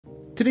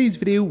today's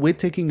video, we're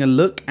taking a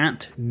look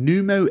at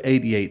Numo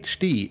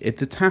ADHD.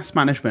 It's a task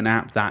management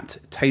app that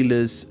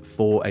tailors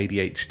for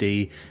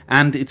ADHD,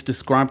 and it's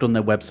described on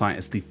their website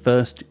as the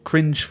first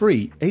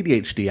cringe-free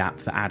ADHD app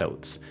for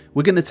adults.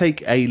 We're going to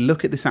take a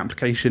look at this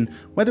application,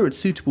 whether it's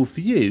suitable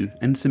for you,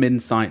 and some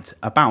insights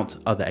about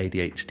other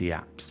ADHD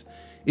apps.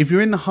 If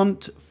you're in the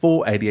hunt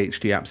for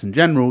ADHD apps in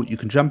general, you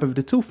can jump over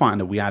to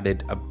Toolfinder. We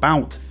added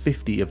about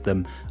 50 of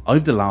them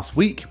over the last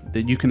week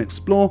that you can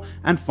explore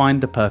and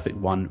find the perfect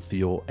one for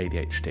your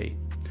ADHD.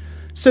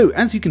 So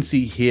as you can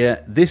see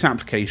here, this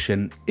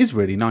application is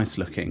really nice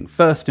looking.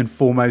 First and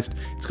foremost,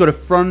 it's got a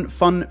fun,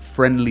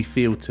 friendly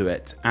feel to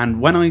it. And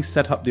when I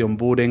set up the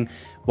onboarding,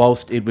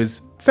 whilst it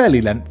was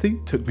fairly lengthy,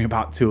 took me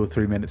about 2 or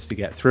 3 minutes to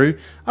get through,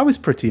 I was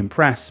pretty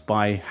impressed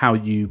by how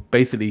you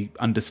basically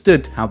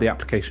understood how the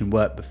application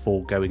worked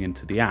before going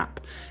into the app.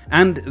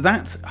 And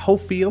that whole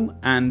feel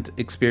and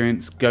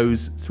experience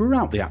goes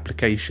throughout the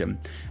application.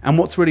 And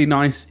what's really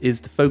nice is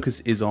the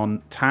focus is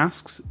on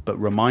tasks, but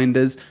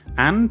reminders,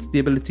 and the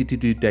ability to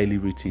do daily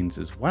routines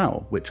as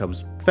well, which I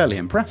was fairly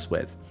impressed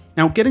with.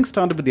 Now, getting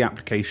started with the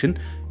application,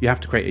 you have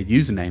to create a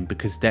username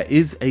because there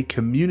is a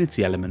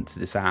community element to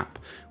this app,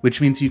 which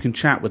means you can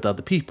chat with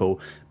other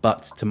people,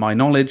 but to my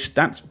knowledge,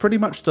 that's pretty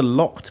much the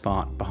locked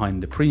part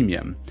behind the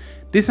premium.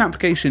 This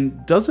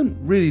application doesn't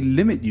really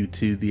limit you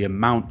to the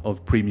amount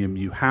of premium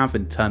you have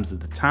in terms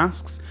of the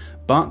tasks,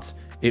 but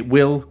it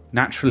will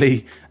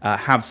naturally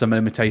have some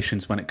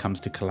limitations when it comes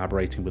to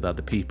collaborating with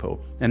other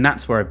people, and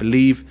that's where I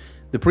believe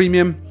the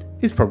premium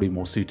is probably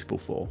more suitable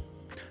for.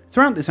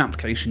 Throughout this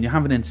application, you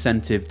have an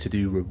incentive to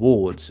do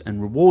rewards,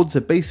 and rewards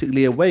are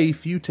basically a way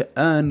for you to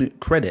earn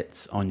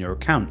credits on your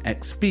account,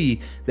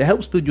 XP, that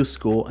helps build your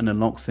score and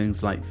unlocks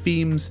things like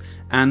themes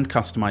and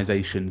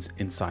customizations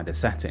inside the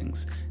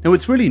settings. Now,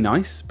 it's really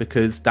nice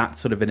because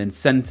that's sort of an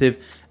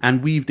incentive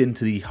and weaved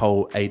into the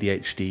whole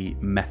ADHD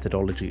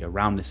methodology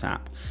around this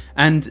app.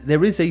 And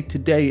there is a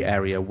today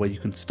area where you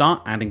can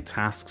start adding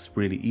tasks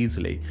really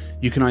easily.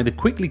 You can either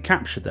quickly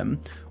capture them,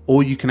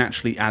 or you can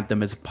actually add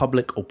them as a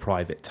public or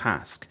private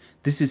task.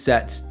 This is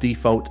set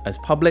default as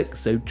public,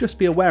 so just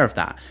be aware of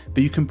that.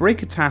 But you can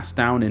break a task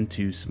down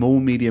into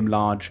small, medium,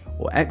 large,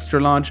 or extra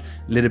large, a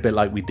little bit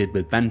like we did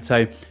with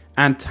Bento,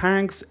 and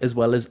tags as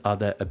well as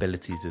other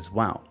abilities as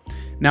well.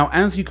 Now,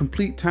 as you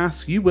complete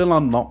tasks, you will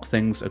unlock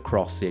things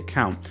across the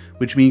account,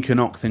 which means you can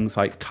unlock things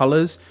like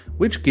colors,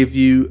 which give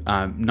you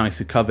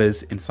nicer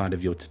covers inside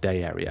of your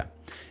today area.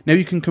 Now,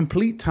 you can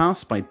complete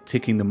tasks by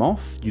ticking them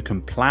off. You can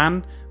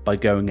plan by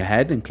going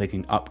ahead and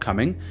clicking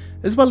upcoming,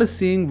 as well as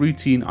seeing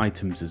routine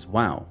items as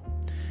well.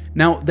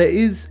 Now, there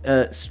is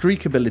a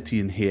streak ability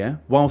in here.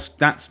 Whilst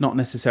that's not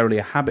necessarily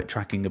a habit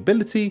tracking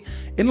ability,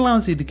 it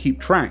allows you to keep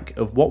track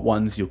of what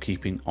ones you're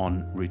keeping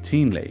on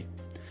routinely.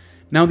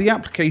 Now, the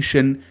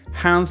application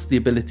has the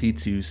ability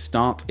to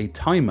start a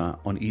timer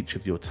on each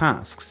of your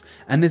tasks,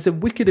 and there's a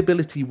wicked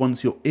ability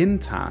once you're in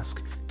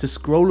task to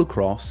scroll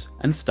across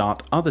and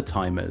start other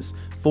timers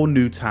for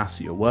new tasks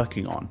that you're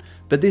working on.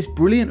 But this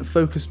brilliant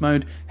focus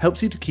mode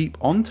helps you to keep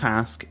on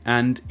task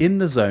and in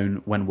the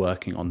zone when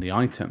working on the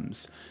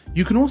items.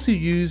 You can also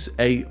use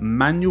a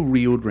manual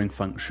reordering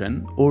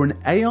function or an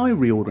AI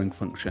reordering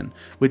function,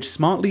 which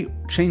smartly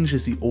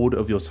changes the order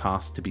of your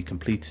tasks to be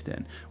completed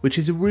in, which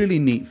is a really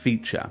neat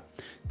feature.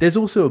 There's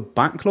also a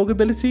backlog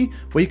ability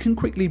where you can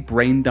quickly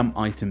brain dump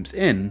items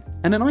in,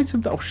 and an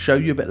item that I'll show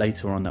you a bit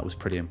later on that I was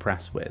pretty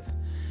impressed with.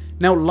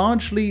 Now,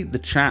 largely the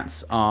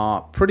chats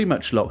are pretty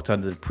much locked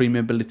under the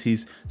premium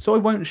abilities, so I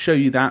won't show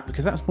you that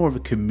because that's more of a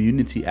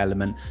community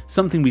element,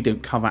 something we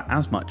don't cover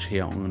as much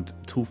here on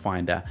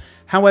Toolfinder.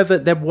 However,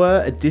 there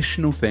were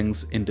additional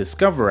things in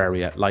Discover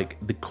area, like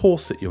the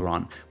course that you're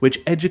on,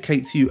 which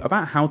educates you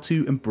about how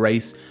to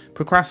embrace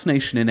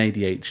procrastination in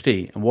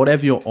ADHD and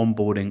whatever your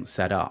onboarding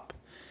set up.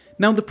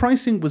 Now, the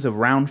pricing was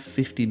around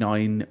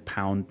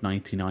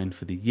 £59.99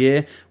 for the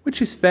year,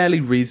 which is fairly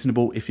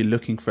reasonable if you're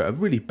looking for a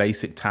really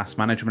basic task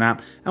management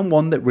app and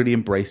one that really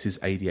embraces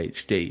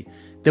ADHD.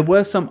 There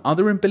were some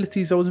other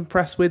abilities I was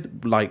impressed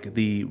with, like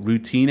the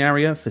routine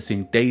area for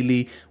seeing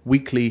daily,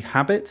 weekly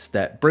habits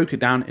that broke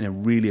it down in a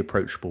really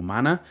approachable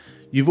manner.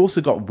 You've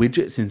also got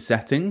widgets in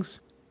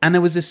settings. And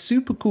there was a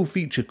super cool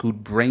feature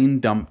called Brain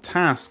Dump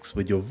Tasks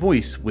with your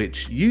voice,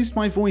 which used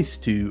my voice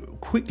to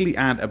quickly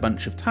add a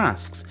bunch of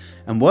tasks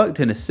and worked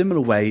in a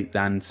similar way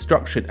than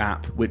Structured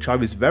app, which I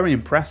was very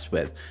impressed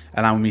with,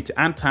 allowing me to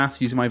add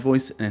tasks using my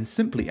voice and then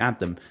simply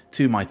add them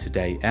to my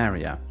today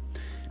area.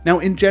 Now,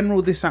 in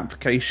general, this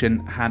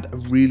application had a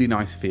really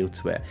nice feel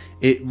to it.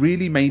 It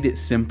really made it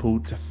simple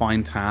to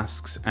find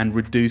tasks and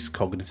reduce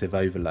cognitive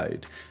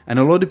overload. And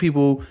a lot of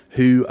people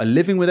who are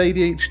living with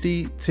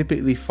ADHD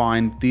typically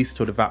find these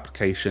sort of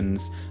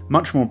applications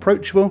much more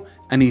approachable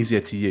and easier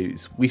to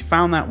use. We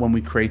found that when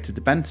we created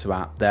the Bento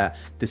app, that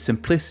the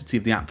simplicity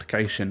of the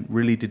application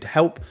really did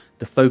help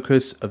the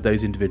focus of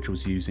those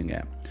individuals using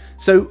it.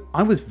 So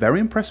I was very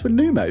impressed with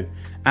Numo,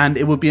 and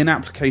it will be an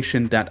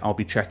application that I'll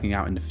be checking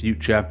out in the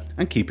future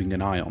and keeping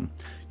an eye on.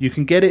 You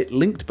can get it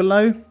linked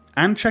below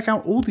and check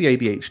out all the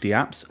ADHD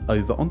apps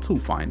over on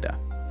Toolfinder.